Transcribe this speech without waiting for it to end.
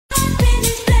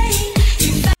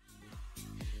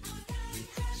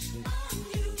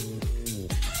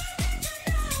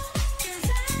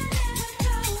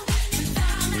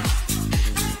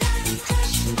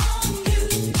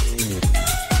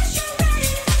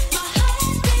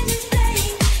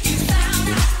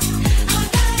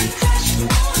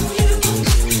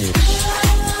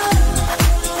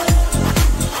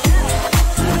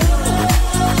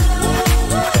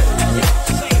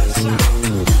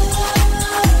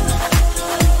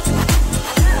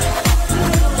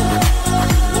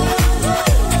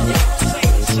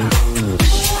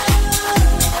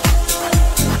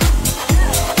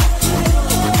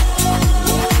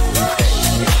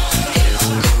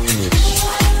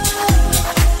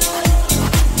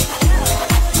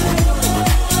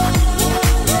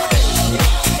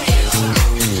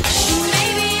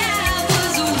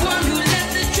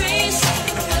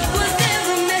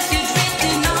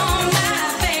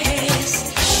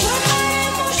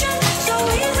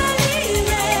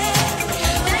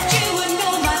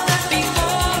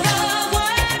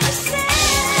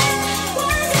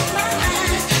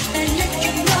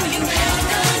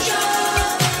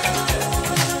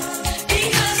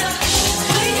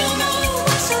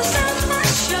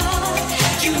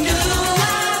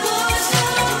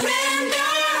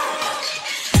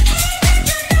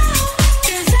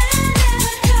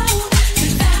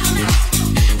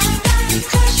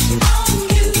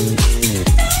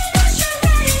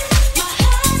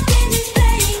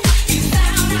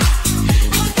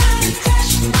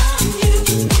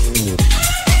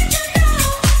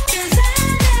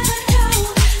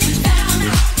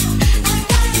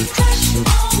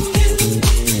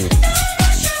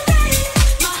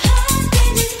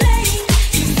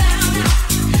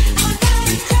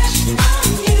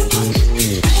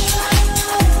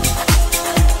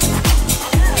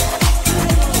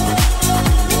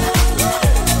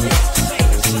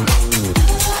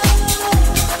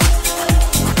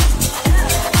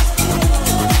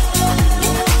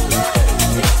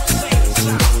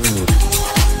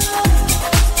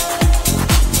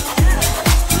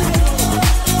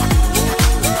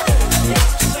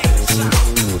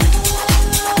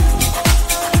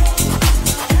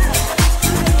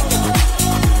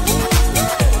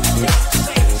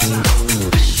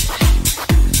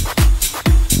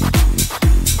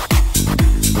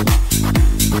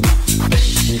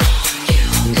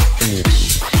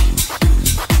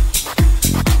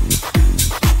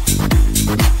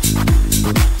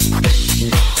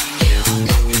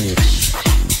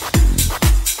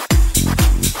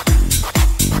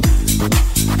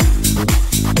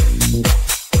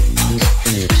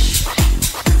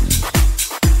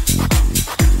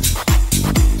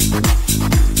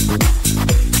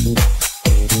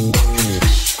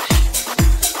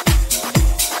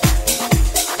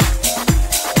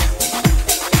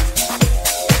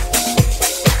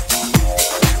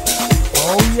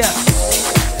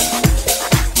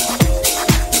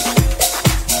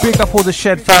up all the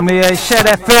Shed family, Shed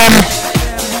FM.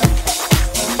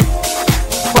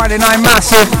 Friday night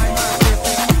massive.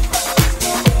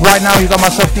 Right now you got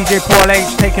myself DJ Paul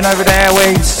H taking over the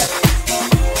airwaves.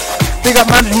 Big up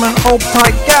management, hold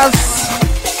tight Gaz.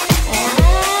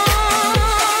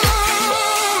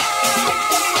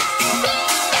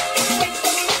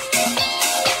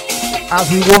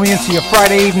 As we warm you into your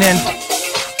Friday evening,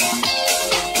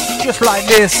 just like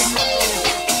this.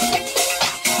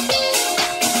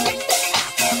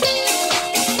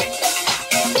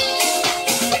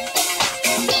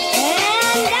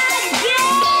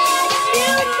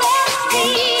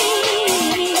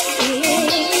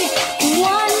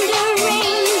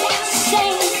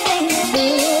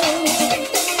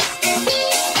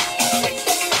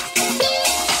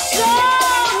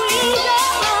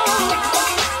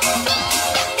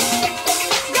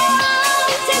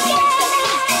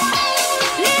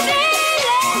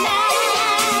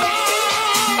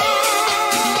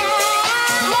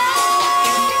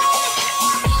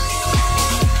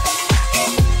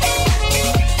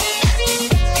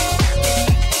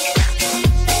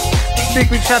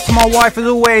 Big shout to my wife as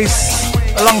always,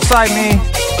 alongside me.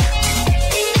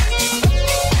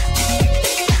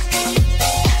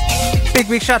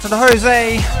 Big shout to the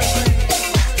Jose,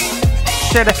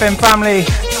 Shed FM family,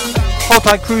 Hold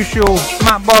Tight Crucial,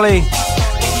 Matt Bolly,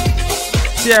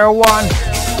 Sierra One,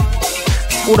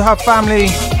 all the Hub family,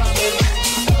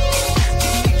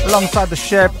 alongside the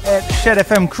Shed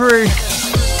FM crew.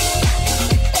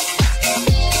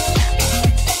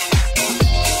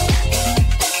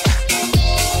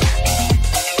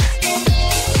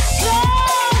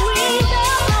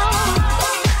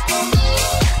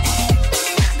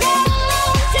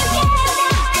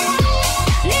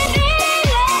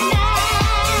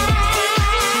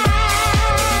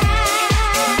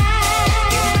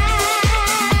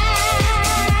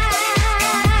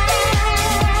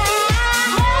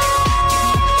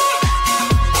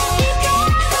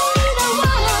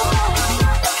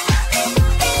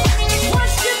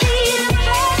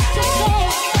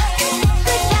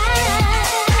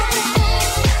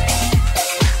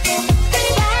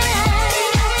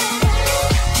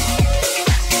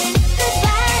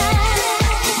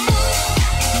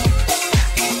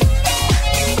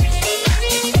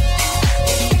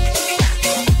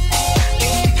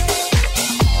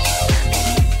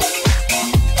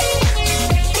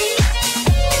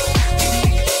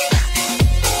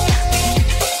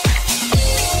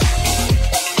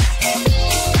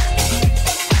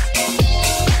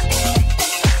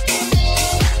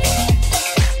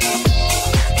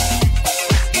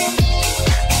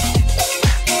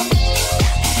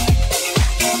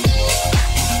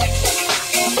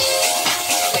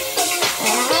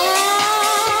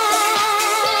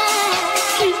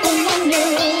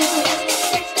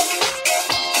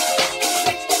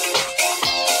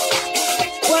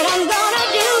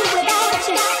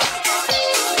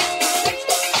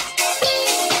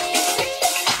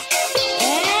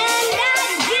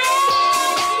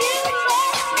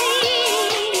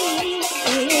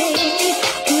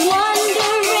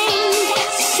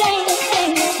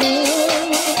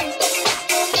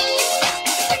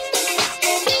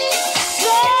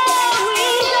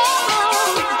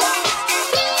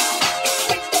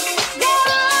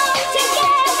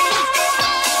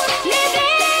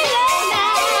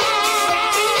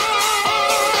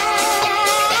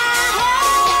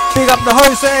 The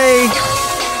Jose,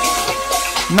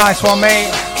 nice one, mate.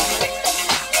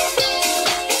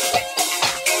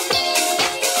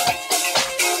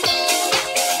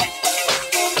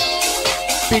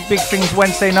 Big things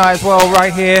Wednesday night as well,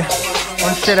 right here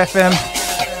on Shed FM.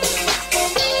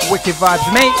 Wicked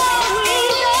vibes, mate.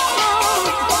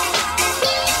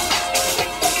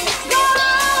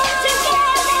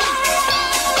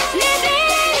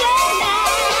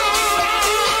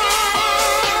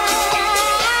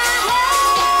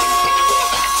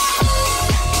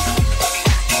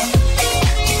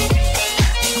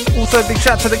 Also, big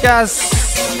shout to the Gaz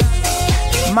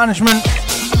management.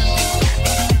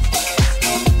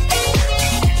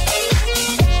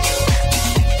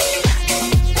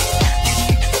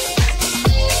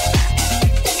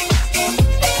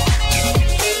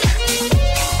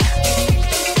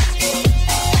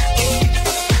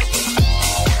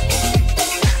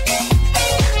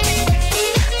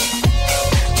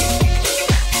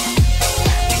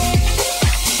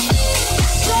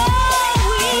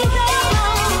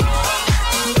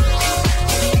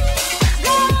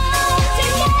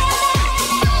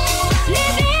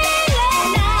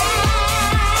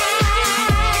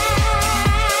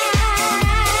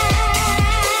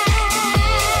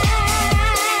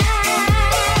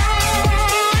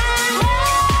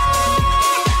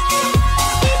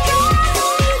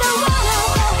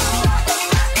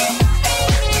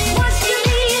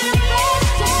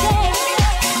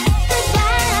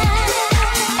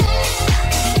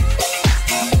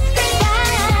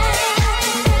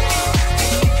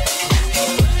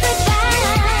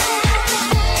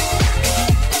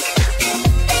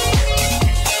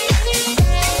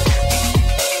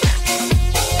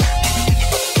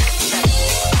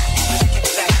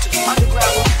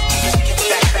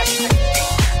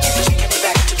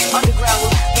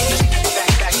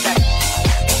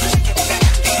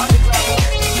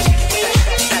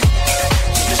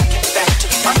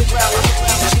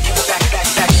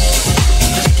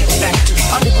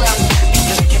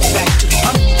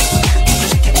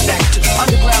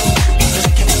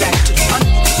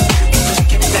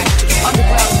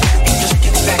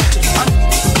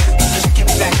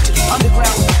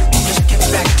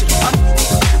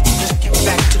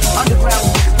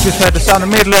 heard the sound of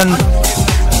Midland.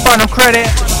 Final credit.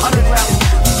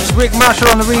 Rick Marshall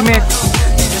on the remix.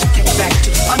 Just get back to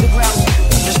the underground.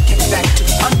 Just get back to the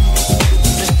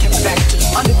Just get back to the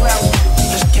underground.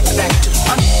 Just get back to the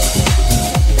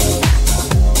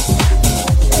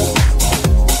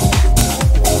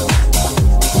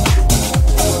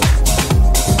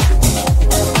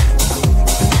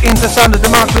Into sound of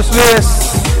Demarcus Lewis.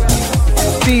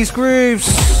 These grooves.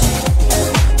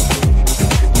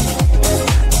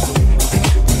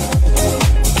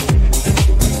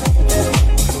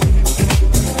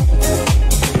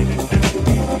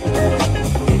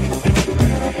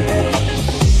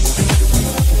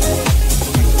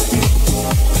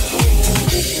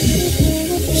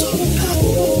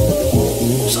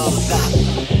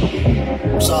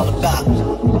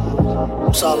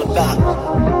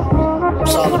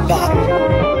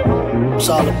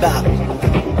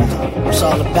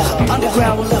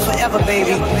 Underground will live forever,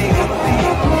 baby.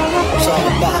 It's all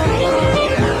about.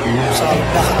 It's all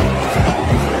about.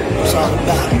 It's all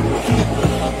about.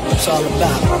 It's all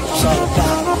about.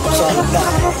 It's all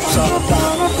about. It's all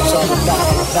about. It's all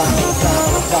about.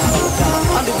 It's all about.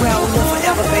 Underground will live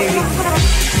forever, baby.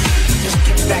 Just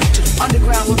get back to the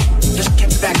underground. Just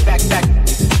get back.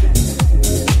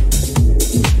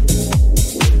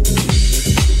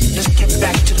 Just get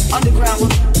back to the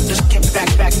underground. Just get back.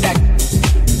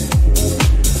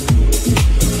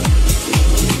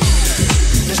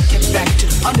 Back to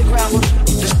the underground,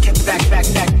 just get back.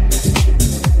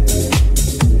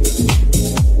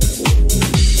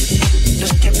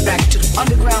 Just get back to the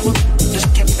underground,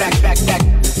 just get back.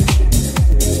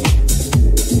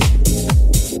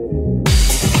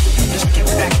 Just get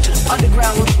back to the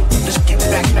underground, just get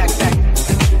back.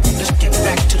 Just get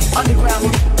back to the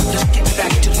underground, just get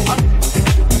back to the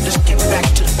just get back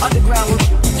to the underground,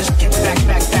 just get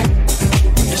back.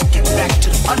 Just get back to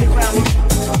the underground,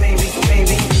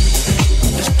 baby.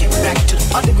 Just get back to the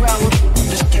underground.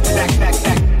 Just get back.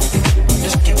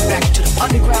 Just get back to the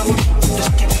underground.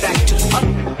 Just get back to the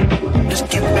just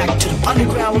get back to the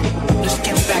underground. Just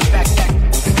get back.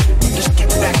 Just get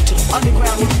back to the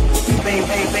underground,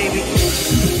 baby.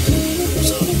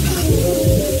 It's all about.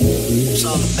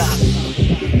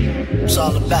 It's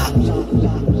all about.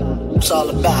 It's all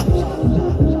about.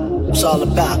 It's all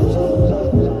about.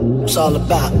 It's all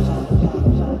about.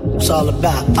 It's all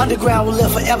about. Underground will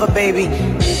live forever, baby.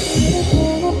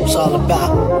 It's all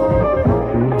about.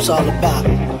 It's all about.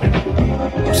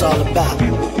 It's all about.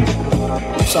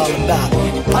 It's all about.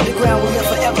 Underground will live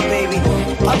forever, baby.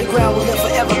 Underground will live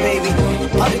forever, baby.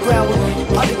 Underground will,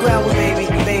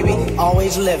 baby.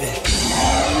 Always living.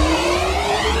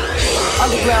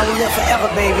 Underground will live forever,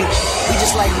 baby. We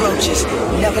just like roaches,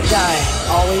 never dying,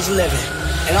 always living.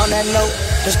 And on that note,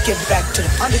 let's get back to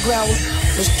the underground.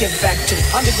 Let's get back to the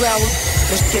underground.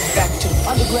 Let's get back to the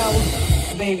underground,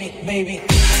 baby.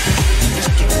 Let's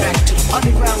get back to the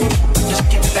underground. Let's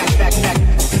get back.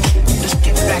 Let's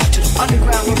get back to the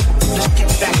underground. Let's get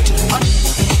back to the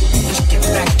let's get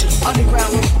back to the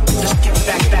underground. Let's get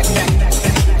back.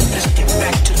 Let's get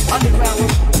back to the underground,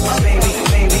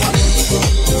 baby.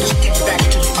 Let's get back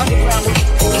to the underground.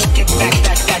 Let's get back.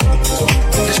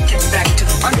 Let's get back to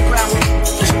the underground.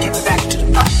 Let's get back to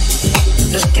the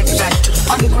let's get back to the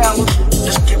underground.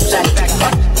 Let's get back.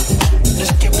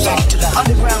 Let's get back to the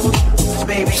underground,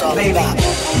 baby. It's all about.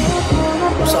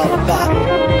 It's all about.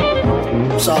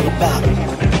 It's all about.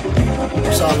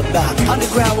 It's all about.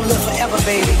 Underground will live forever,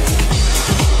 baby.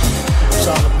 It's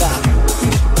all about.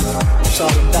 It's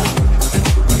all about.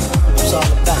 It's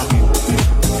all about.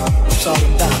 It's all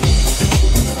about.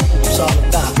 It's all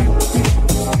about.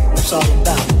 It's all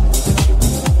about.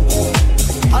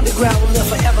 Underground will live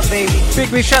forever, baby.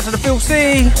 Big shout to the Phil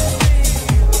C.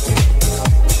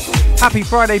 Happy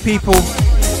Friday, people.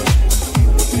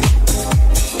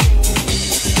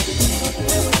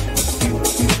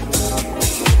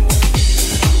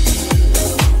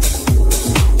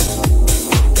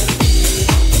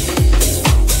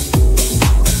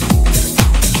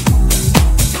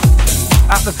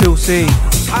 At the Phil C.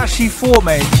 I actually thought,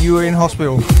 mate, you were in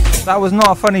hospital. That was not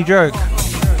a funny joke.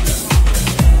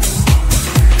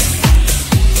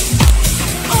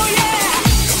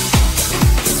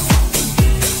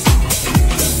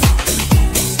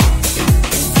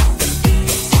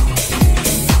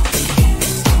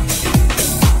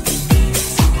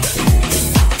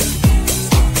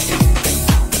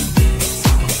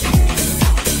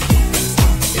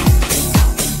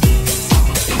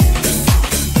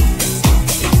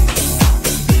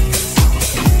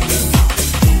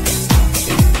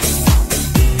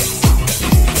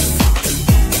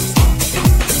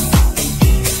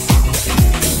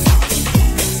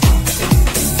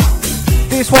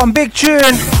 one, big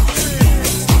tune.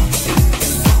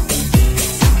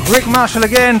 Rick Marshall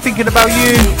again, thinking about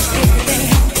you.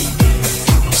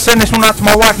 Send this one out to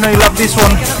my wife, know you love this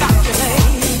one.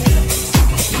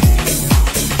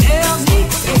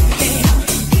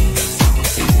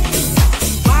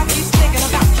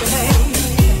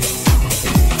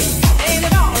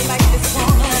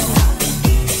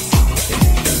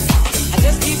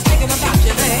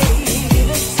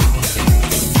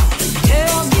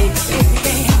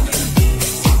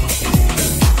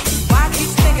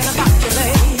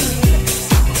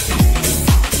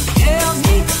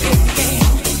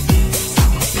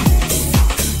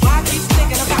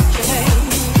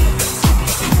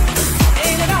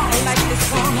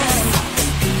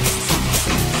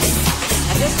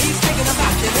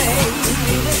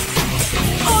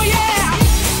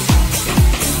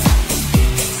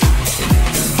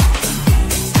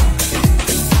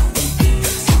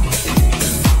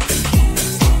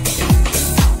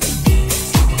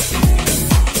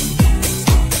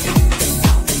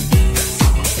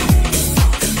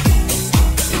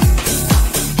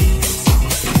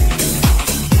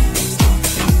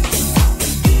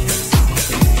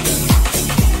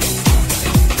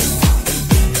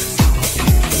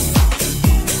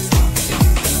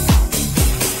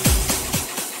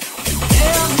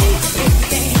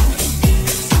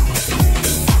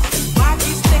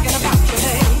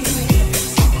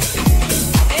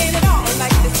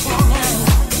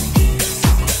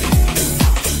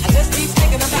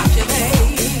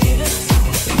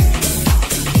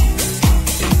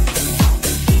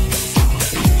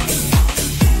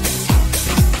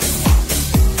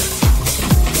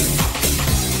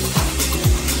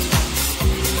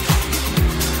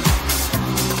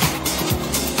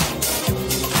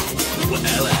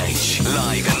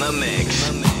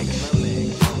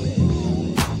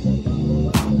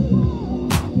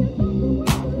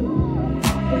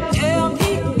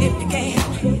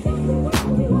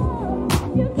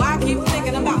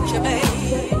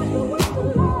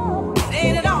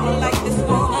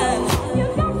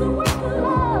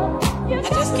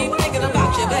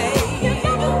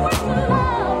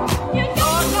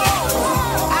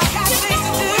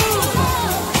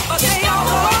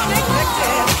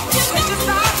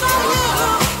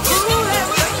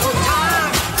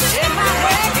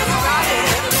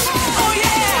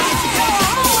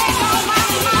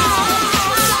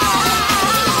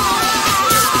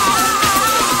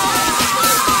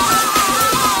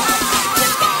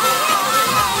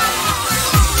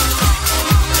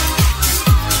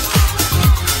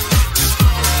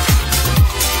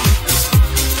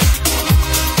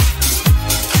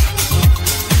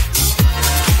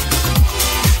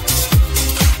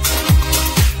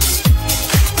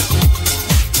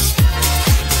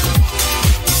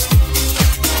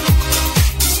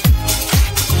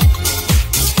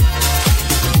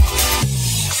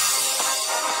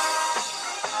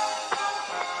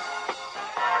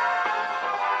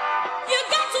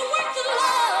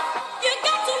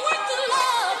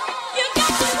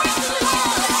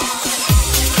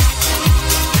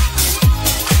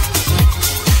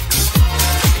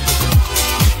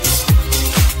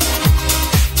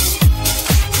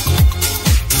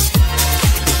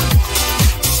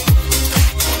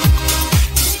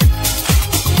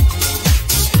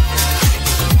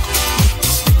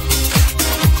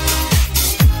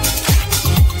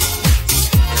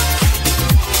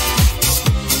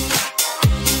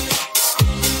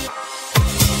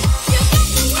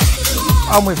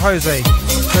 I'm with Jose.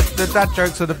 The dad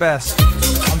jokes are the best.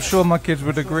 I'm sure my kids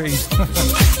would agree. So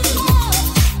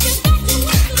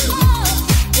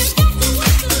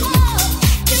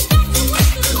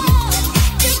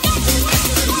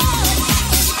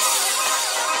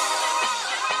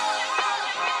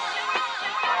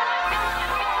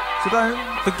don't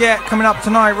forget, coming up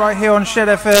tonight right here on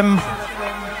ShedFM.uk,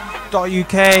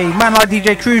 man like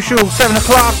DJ Crucial, 7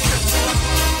 o'clock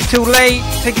till late,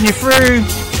 taking you through.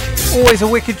 Always a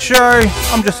wicked show.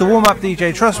 I'm just a warm-up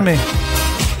DJ, trust me.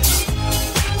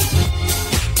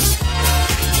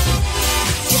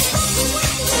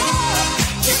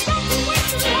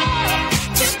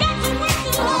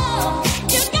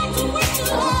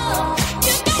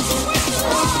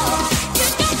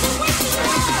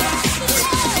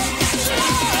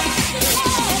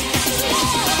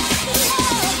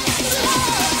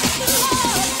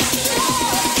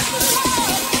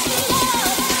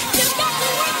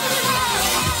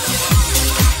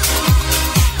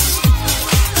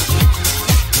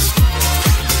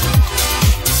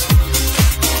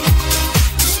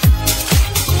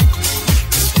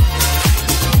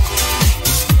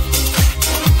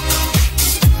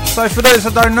 So for those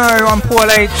that don't know, I'm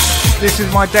Paul H, This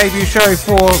is my debut show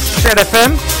for Shed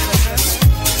FM.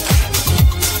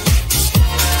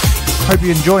 Hope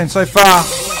you're enjoying so far.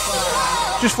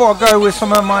 Just thought I'd go with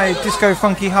some of my disco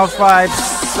funky house vibes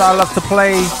that I love to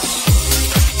play.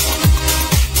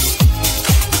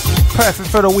 Perfect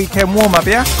for the weekend warm-up,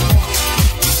 yeah?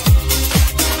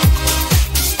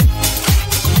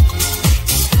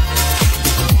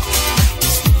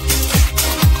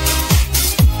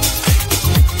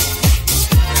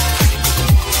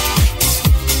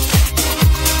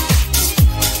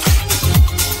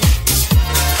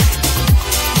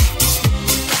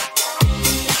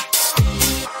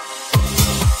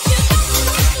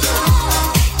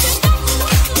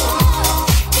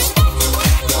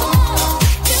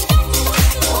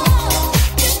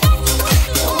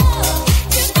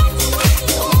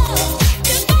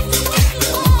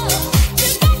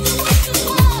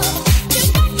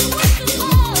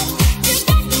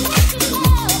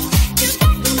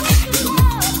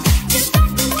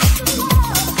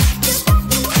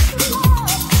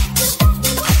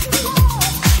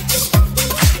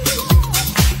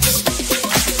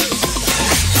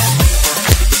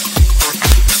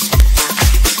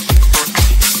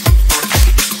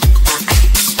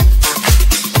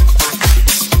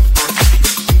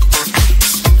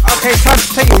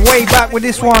 Way back with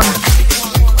this one.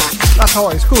 That's how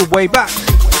it's called, Way Back.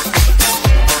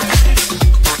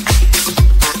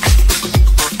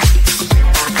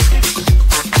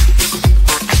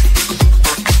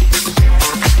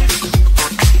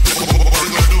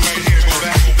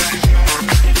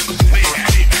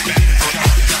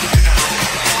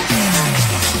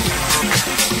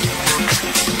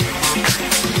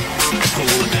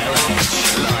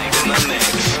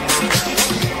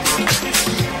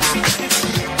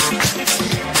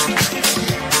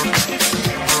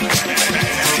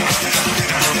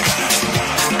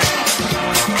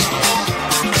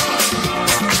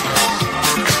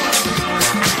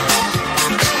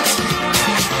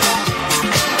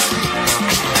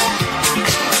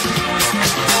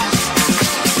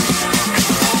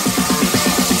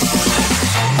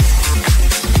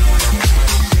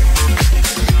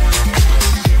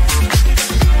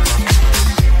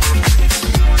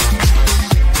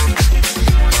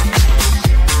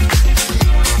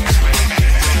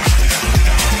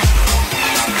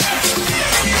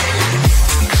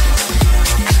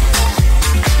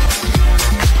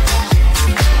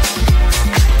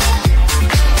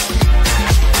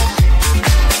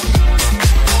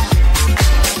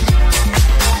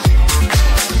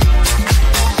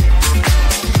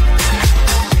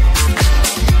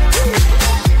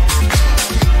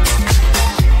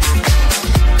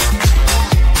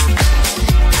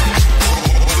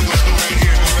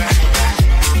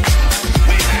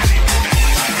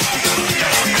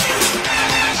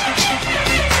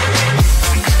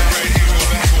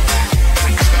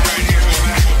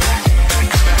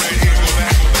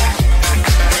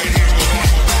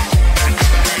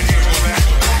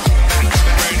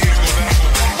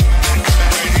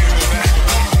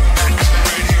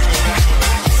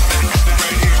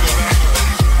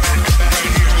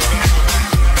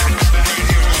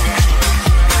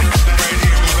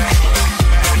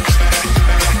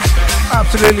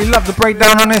 Absolutely love the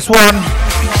breakdown on this one.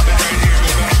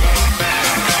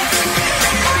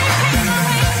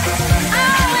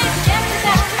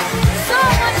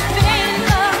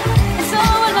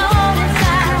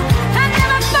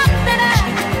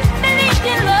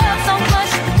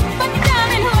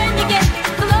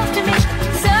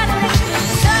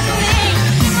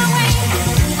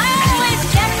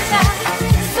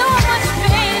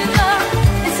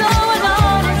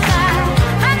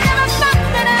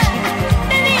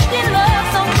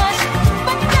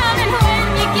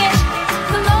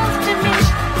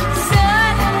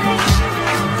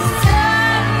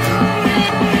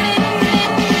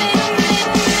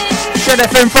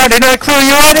 FM Friday Night Crew,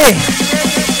 you ready?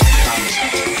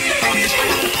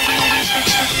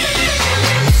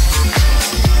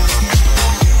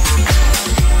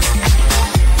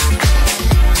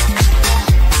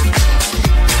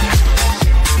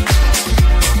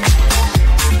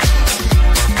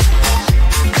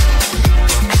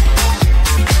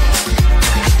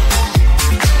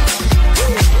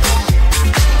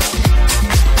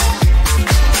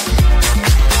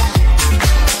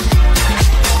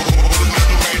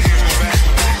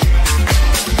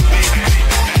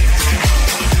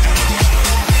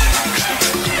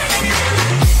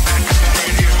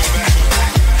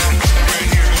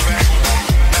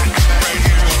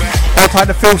 Outside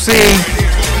the Phil C,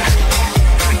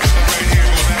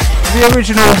 the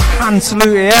original hand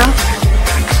salute here.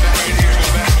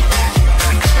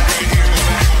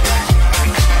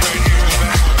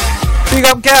 Big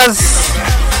up Gaz.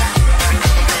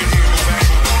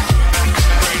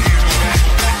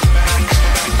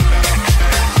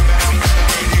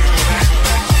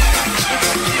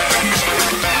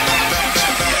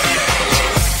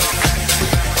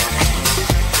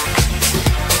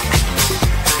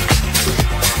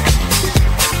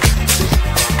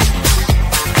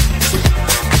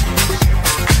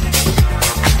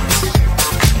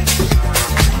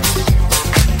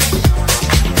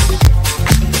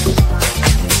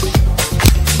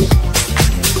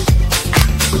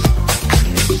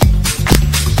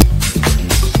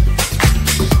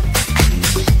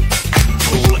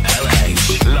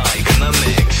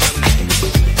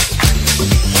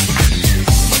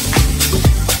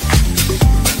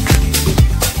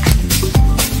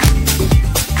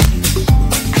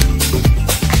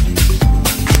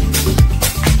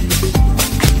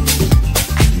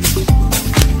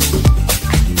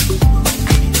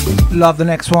 Love the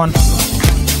next one.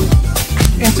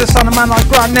 Into son of man like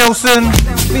Grant Nelson,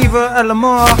 Viva El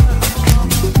Lamar.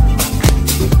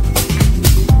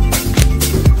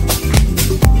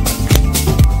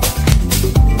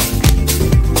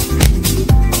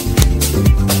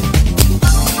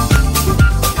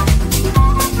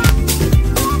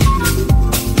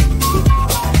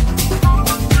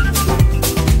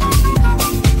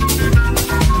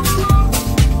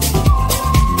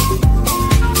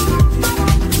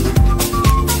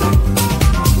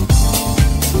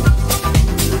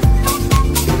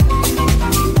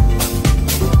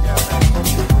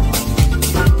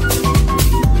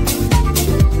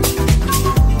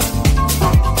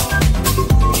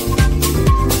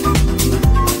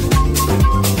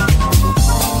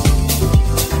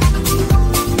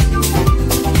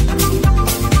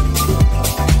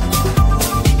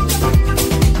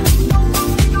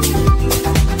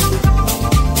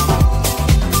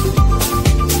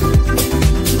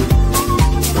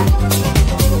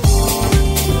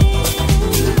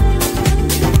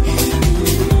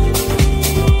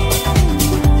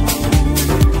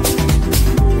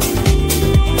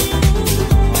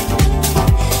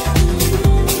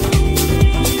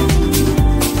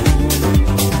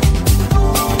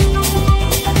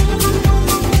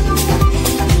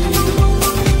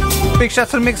 Big shout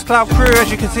to the Mixcloud crew. As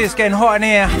you can see, it's getting hot in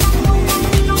here.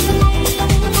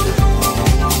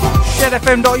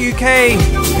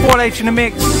 ShedFM.uk, Paul H in the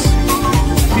mix.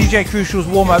 DJ Crucial's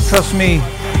warm up, trust me.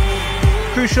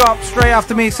 Crucial up straight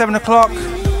after me, 7 o'clock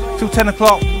till 10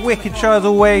 o'clock. Wicked show as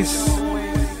always.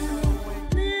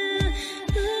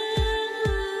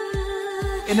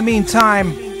 In the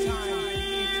meantime,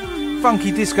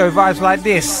 funky disco vibes like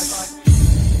this.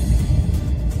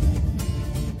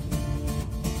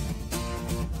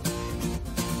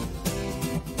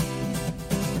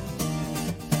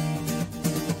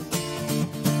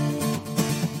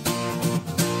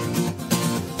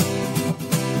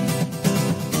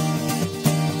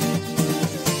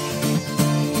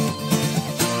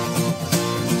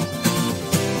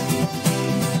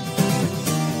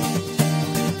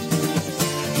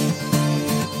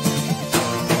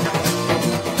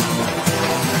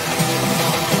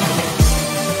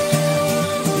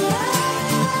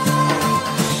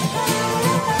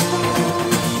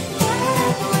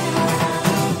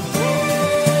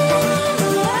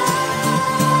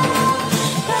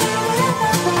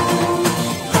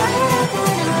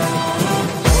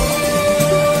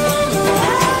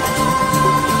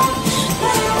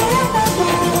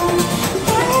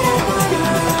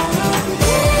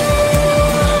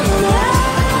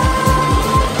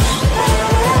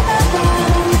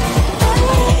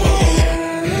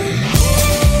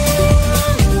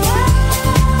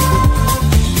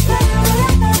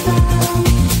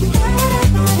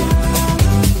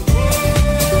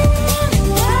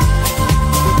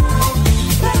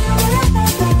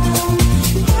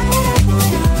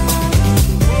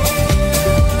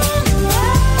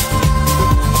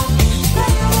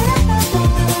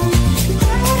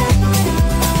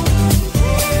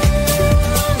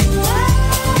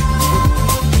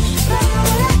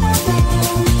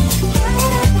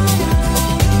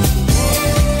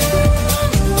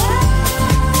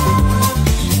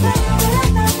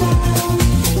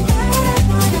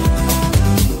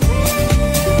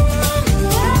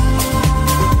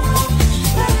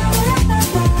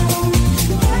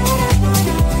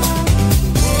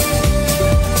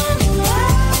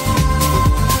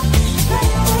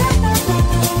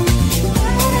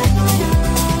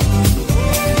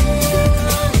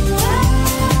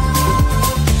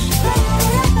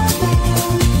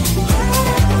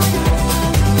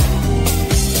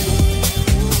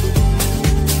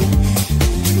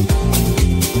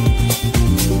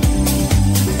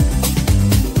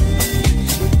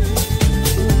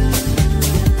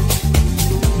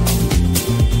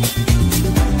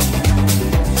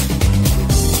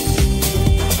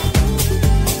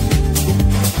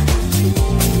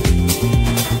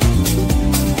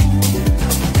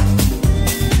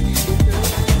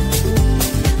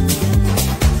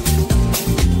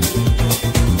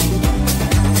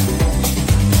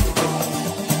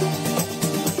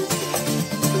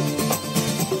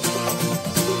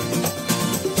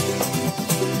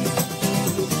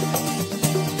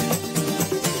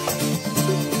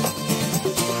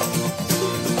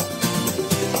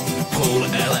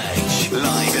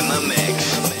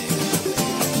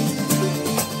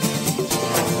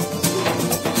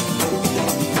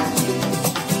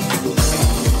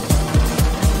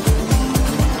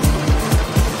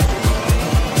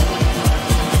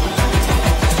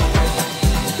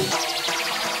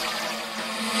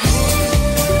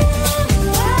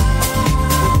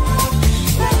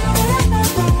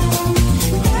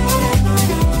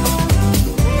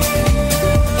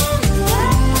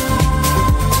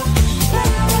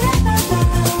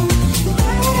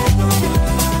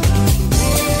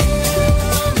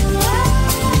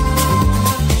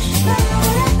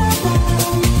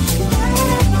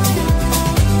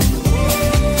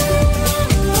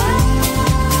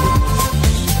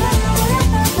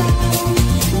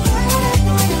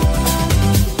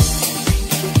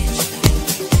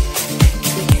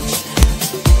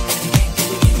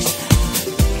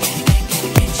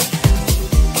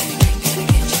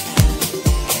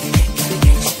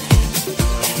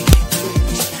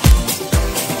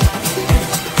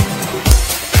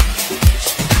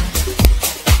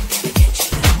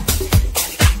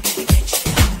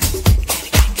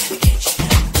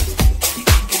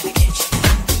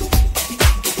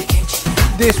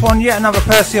 This one, yet another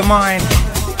Percy of mine.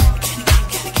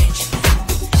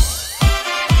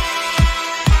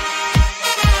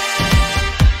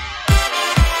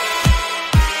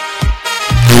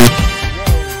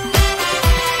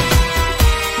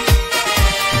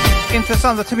 Into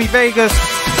Sons of Timmy Vegas.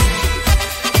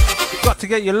 Got to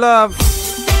get your love.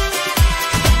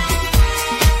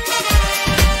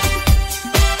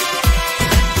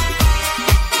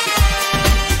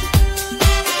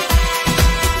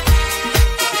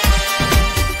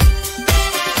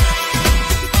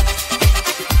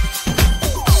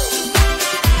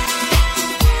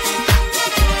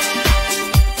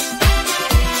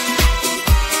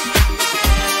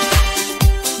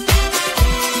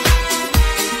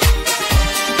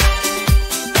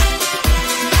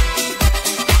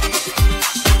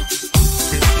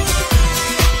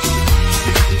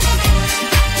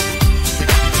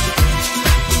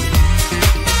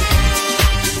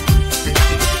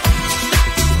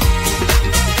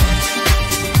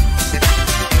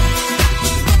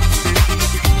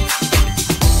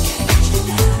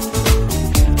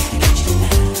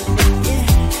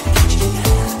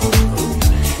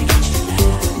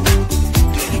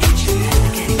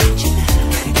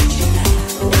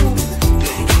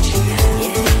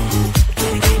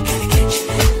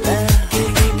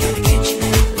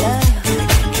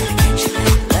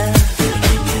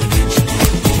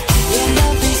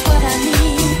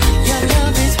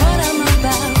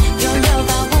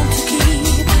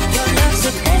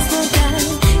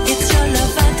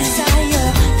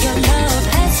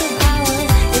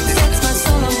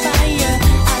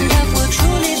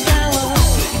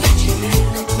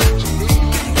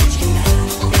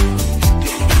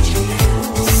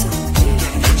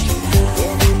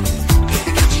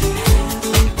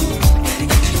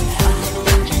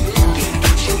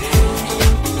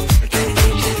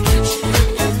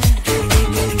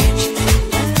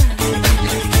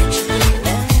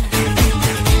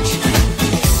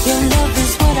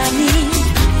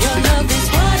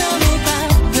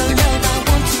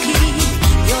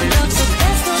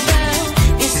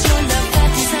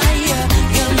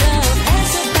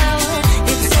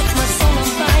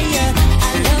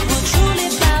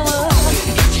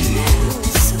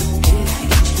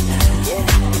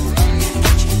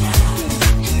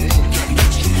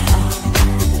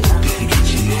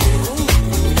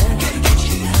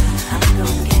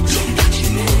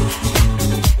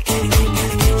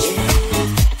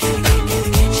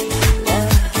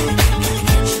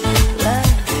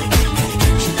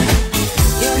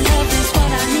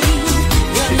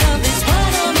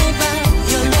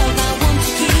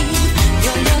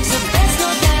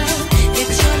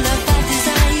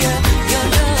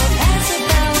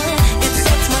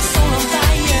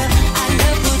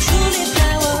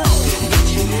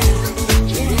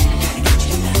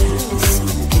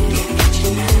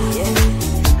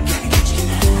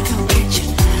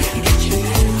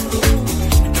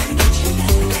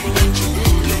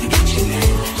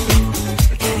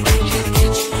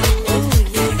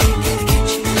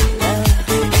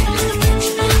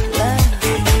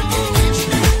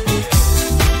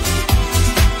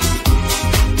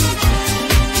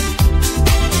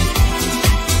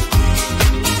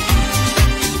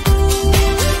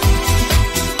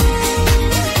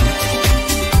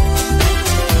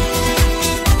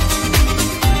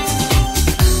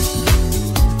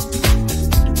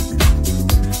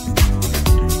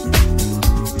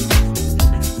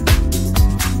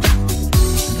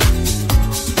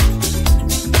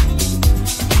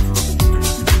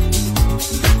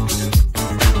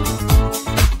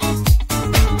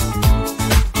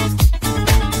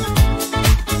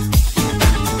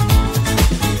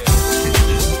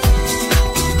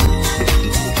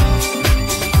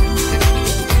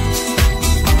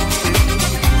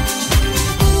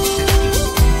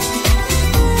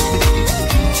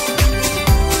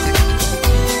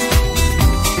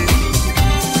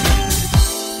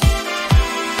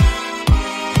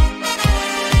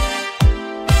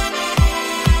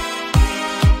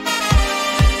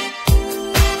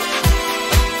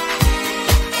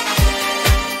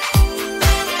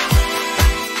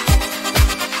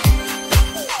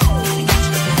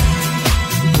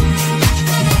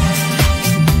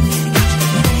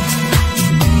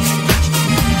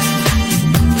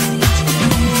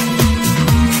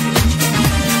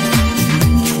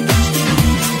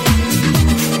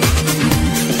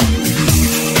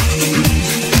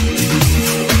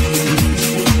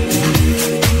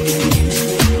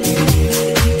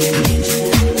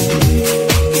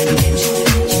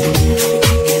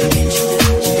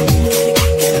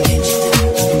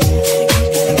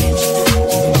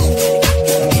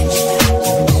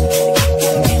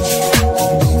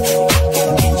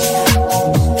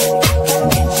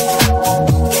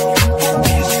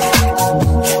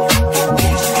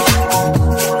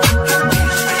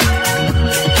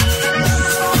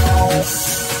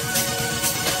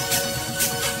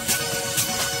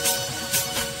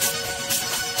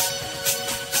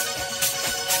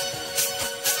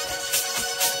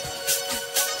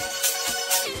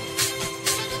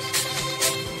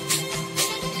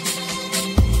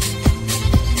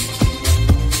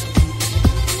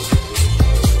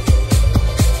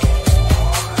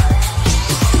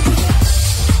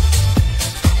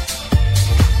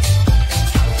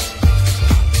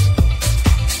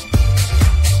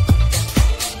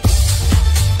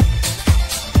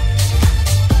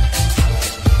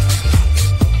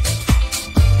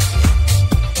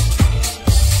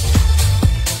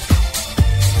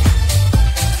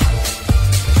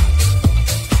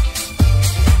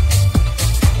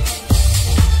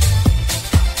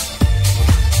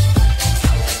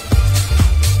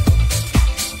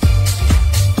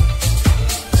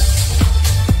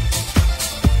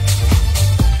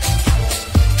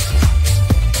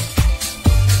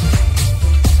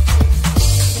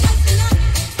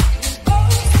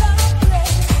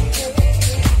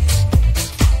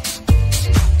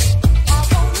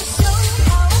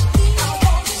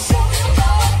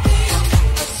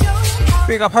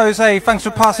 Big up Jose, thanks for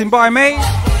passing by, mate.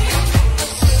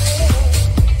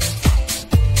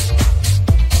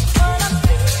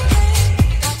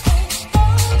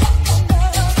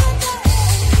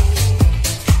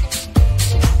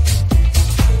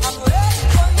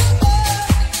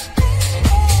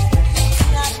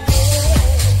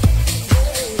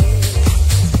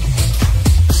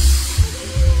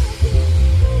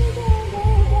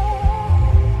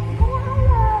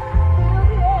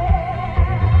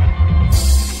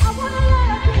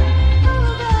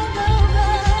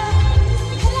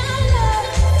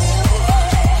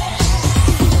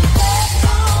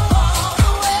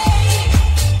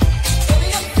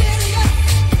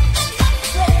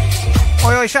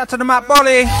 Shout out to the Matt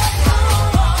Bolly.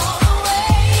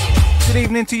 Good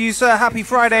evening to you, sir. Happy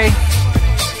Friday.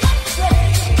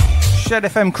 Shed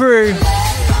FM crew.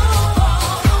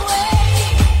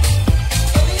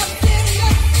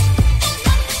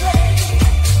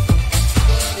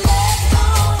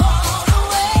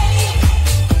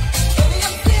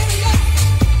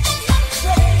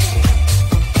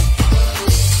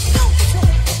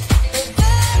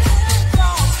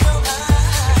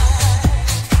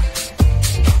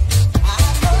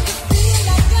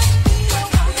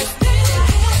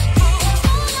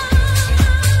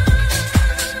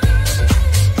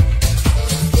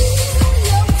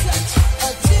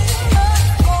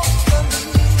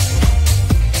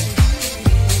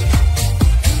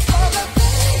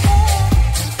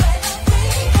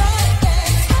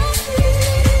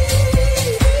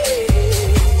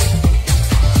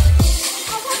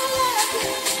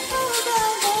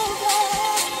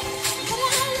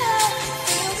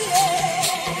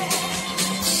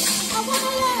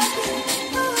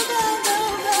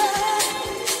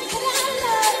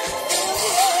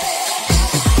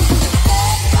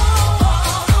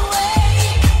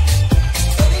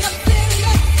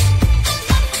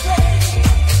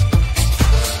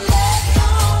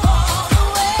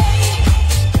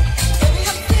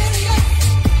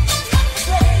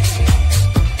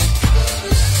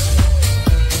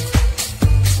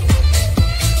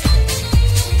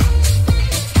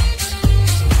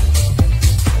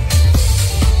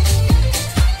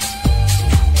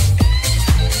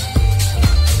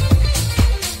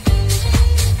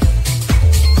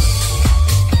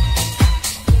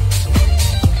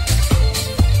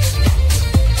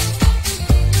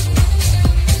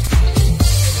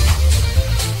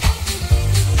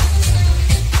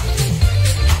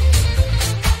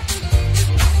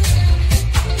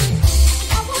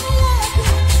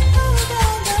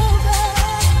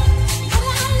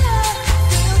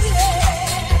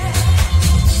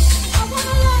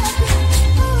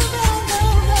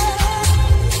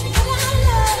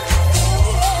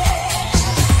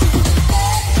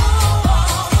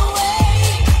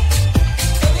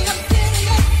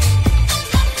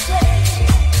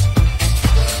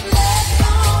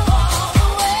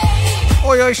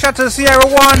 Shout out to the Sierra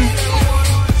 1,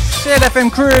 Shed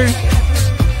FM crew.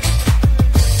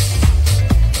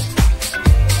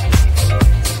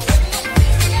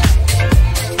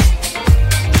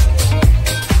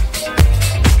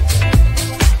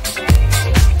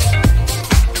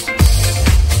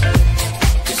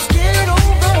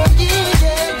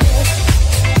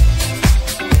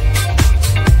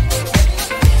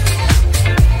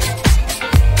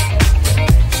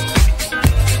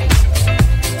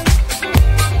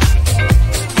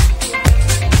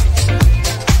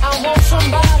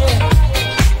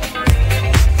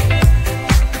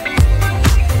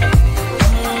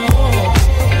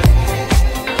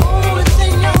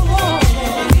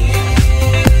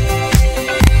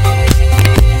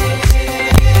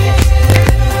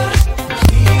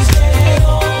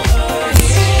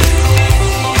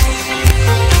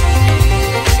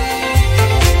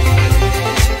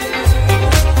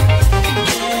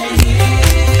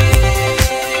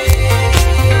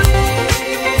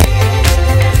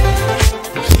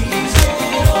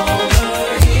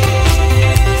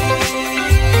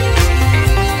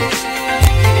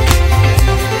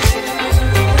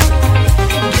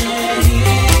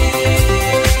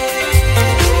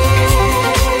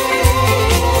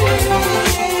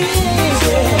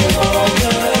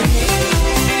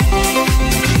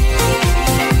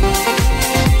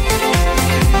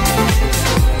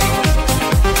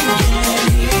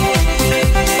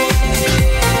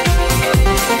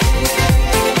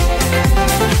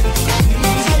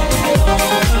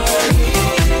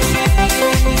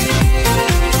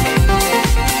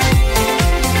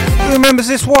 Remembers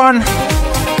this one?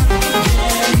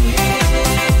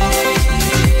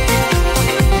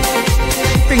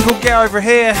 Thing called Get Over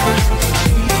Here.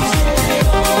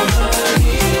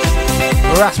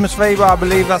 Erasmus Faber, I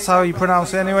believe that's how you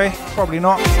pronounce it anyway. Probably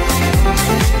not.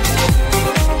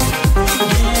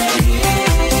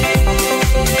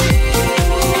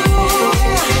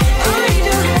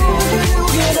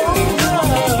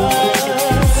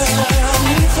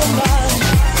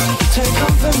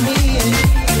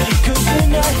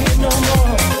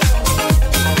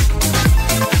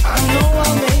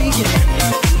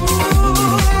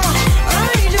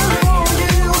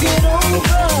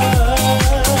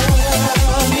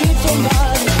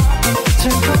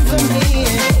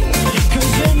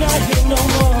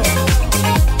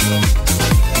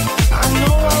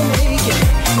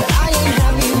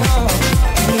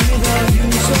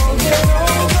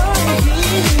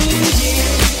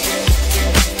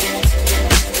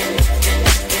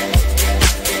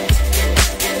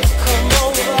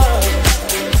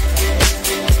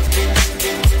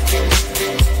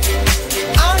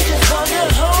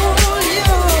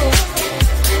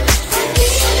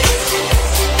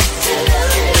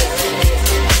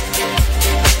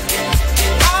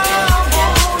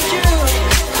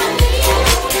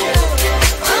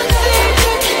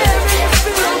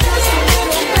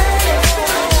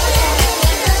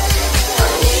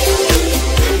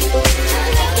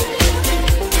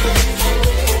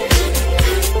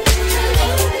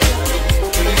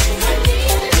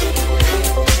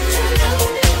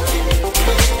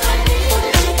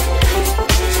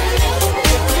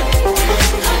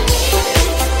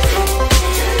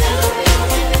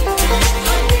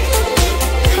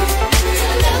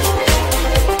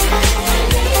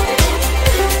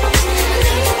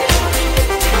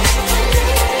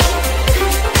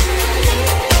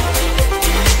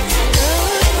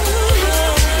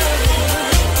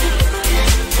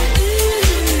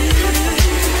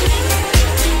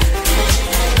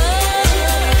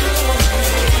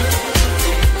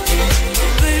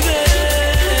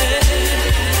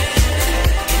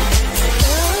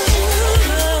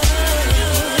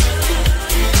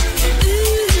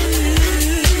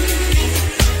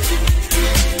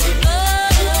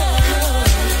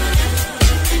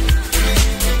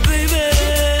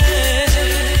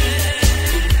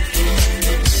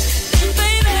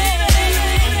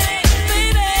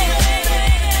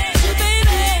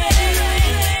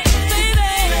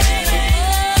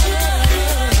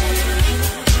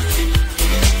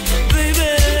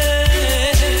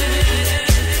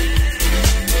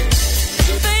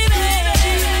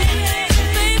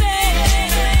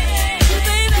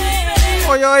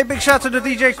 Big shout out to the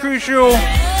DJ Crucial.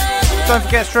 Don't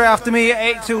forget, straight after me,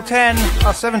 8 till 10.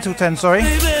 7 till 10, sorry.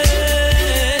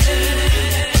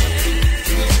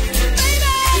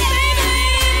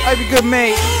 Hope you're good,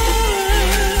 mate.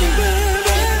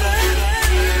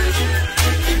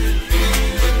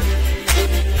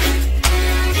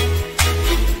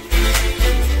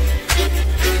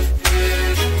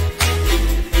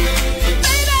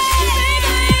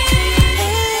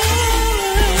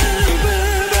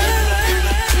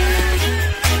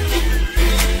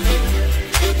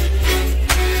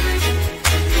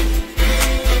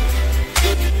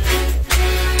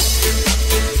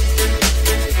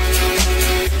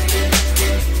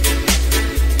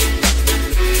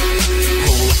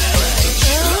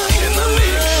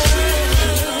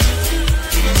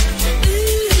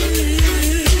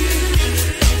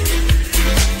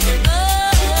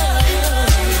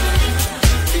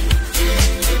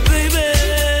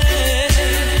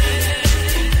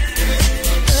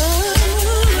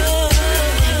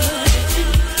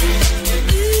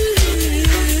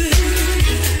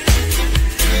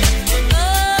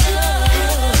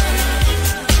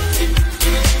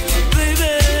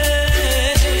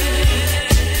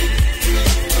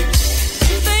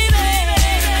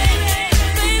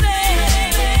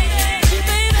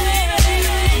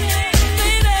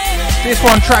 This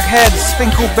one, track heads,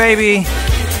 thing called Baby,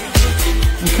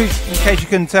 in case you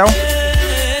couldn't tell.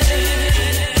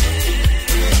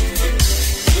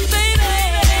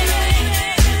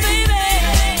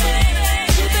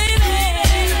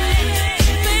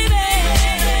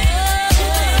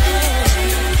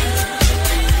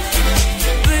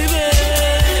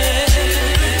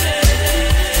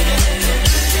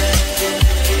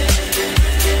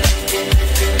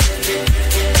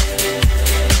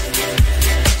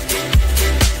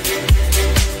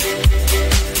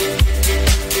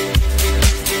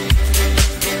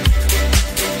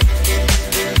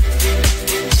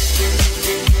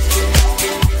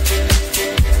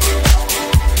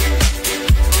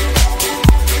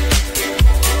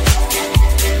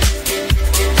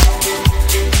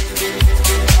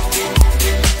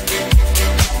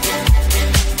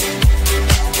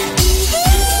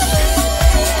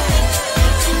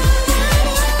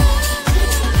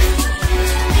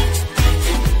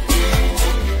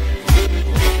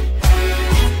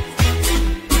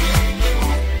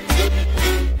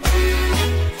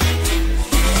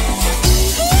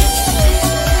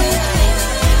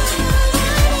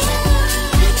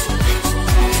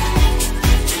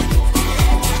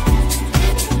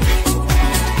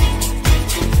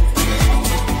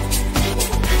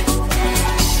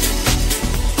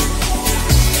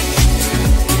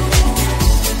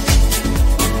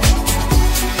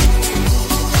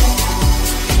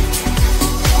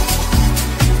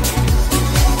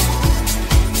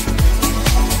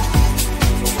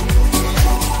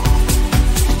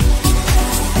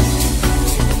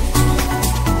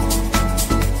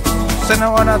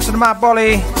 Sending one out to the Matt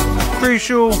Bolly,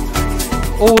 Crucial,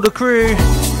 all the crew.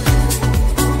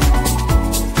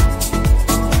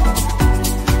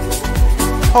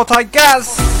 Hold tight,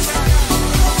 Gaz.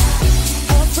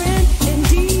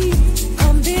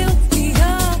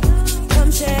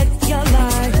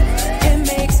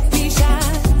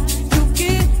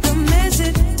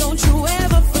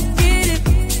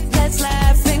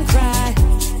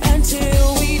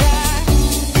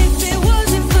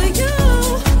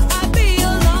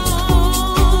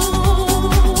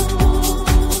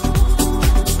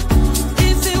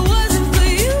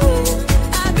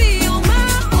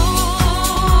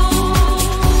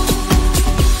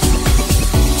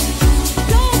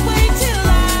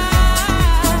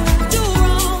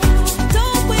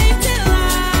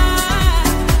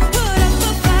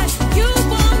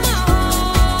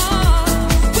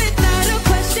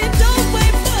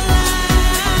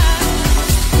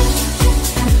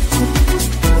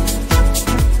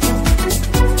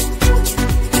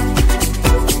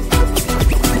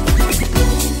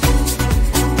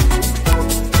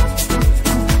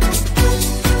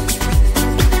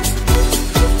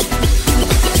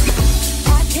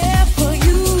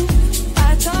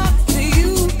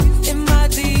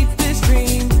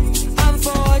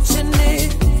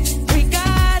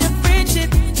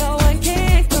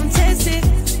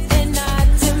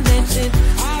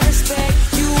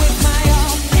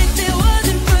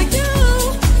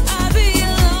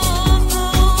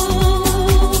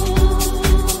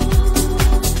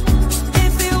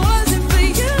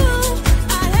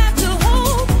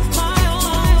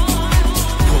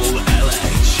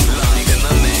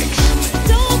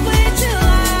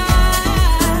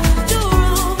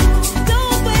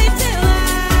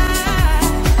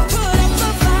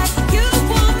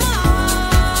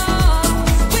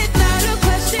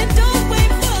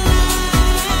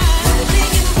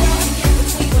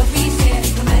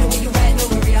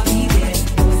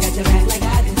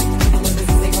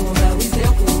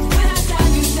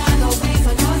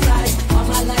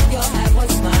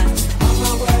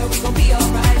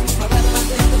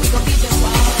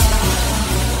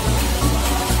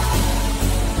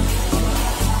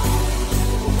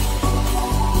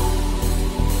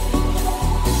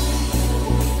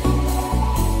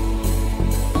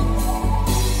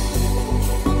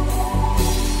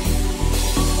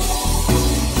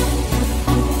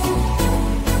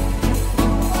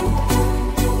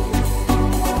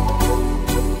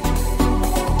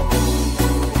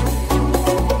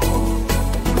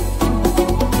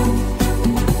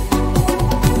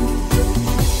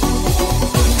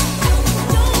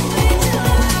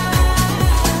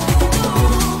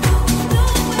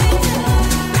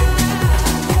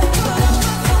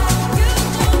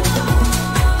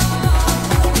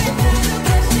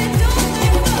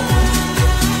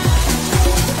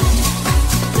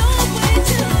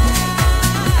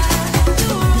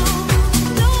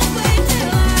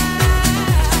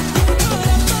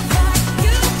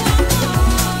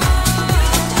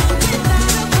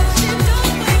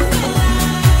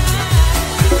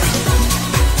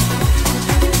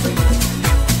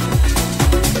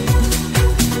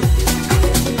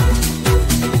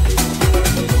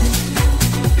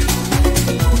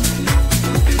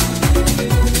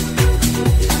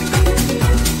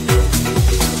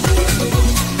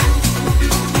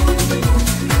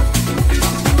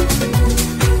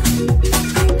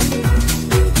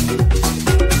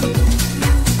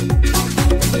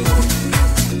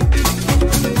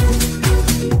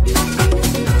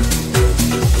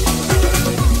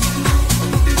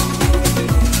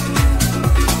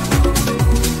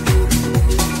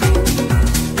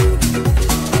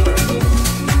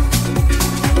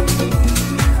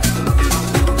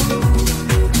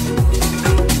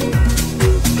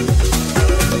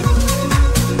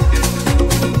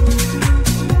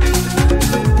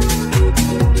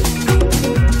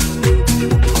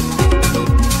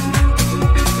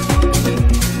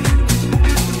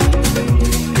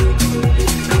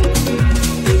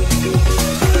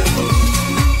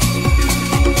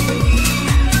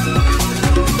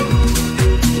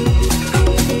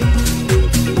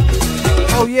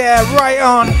 Yeah, right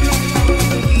on.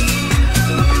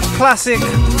 Classic.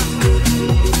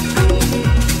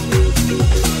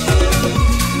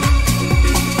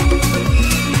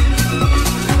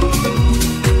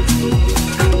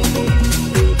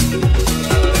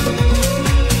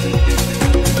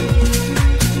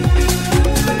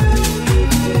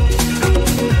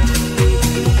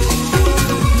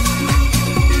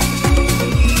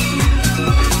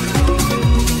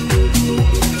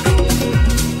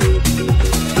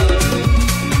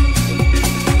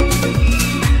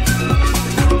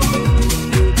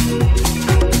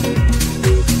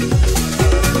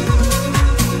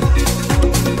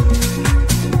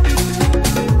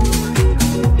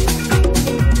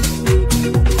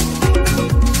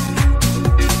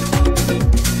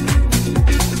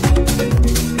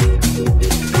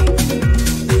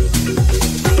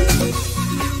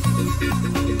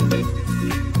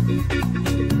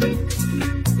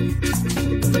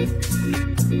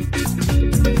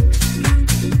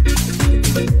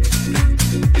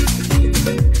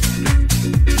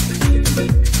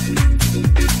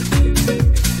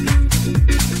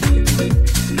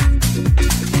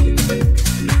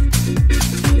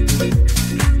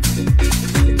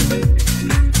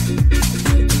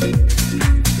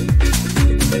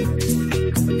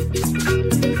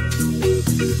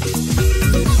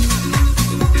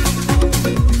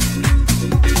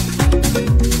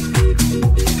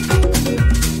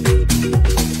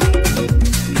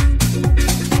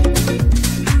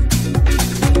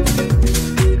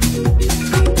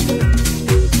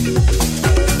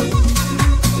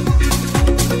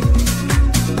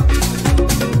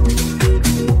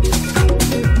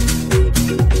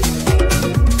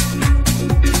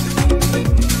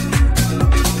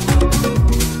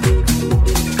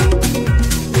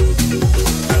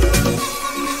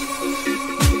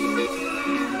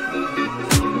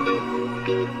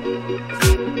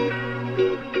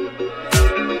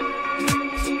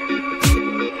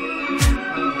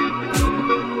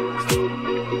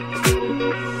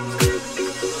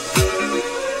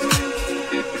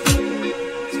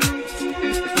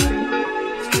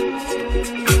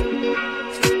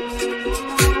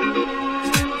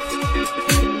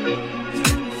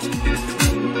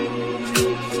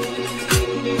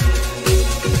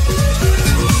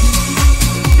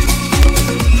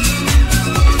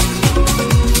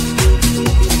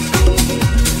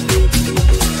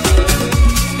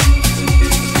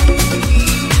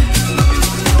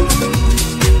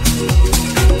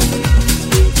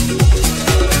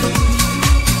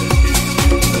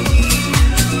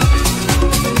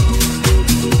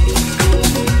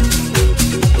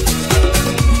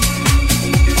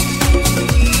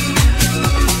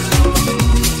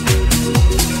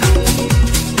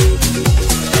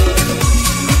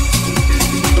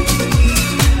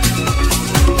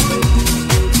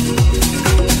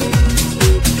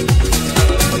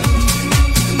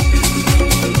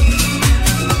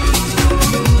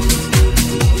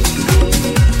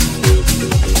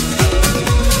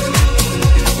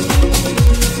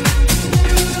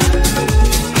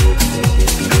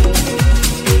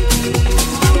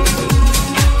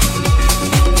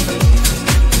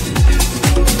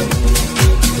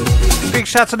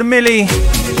 shout to the Millie.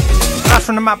 That's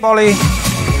from the Matt Bolly.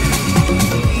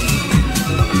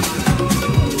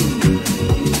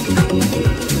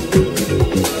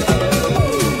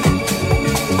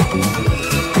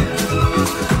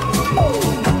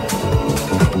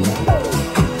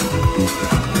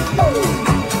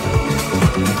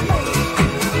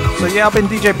 So yeah, I've been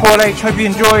DJ Paul H. Hope you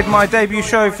enjoyed my debut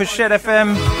show for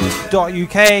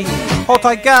ShedFM.uk. Hold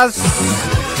tight, Gaz.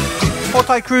 Hold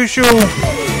tight,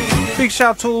 Crucial. Big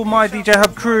shout to all my DJ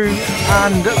Hub crew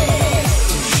and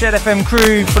Shed FM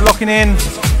crew for locking in.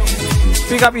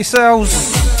 Big up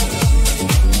yourselves.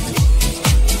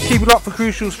 Keep it locked for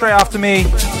Crucial straight after me.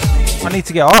 I need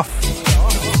to get off.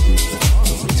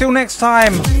 Till next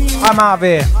time, I'm out of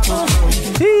here.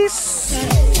 Peace.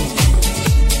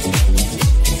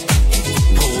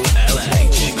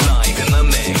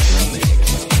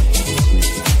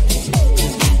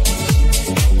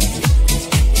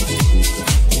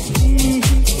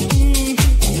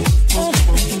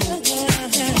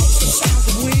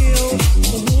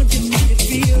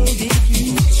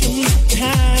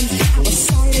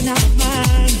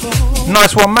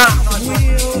 Nice one, Matt.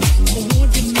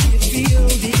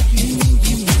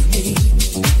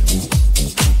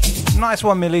 Nice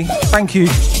one, Millie. Thank you.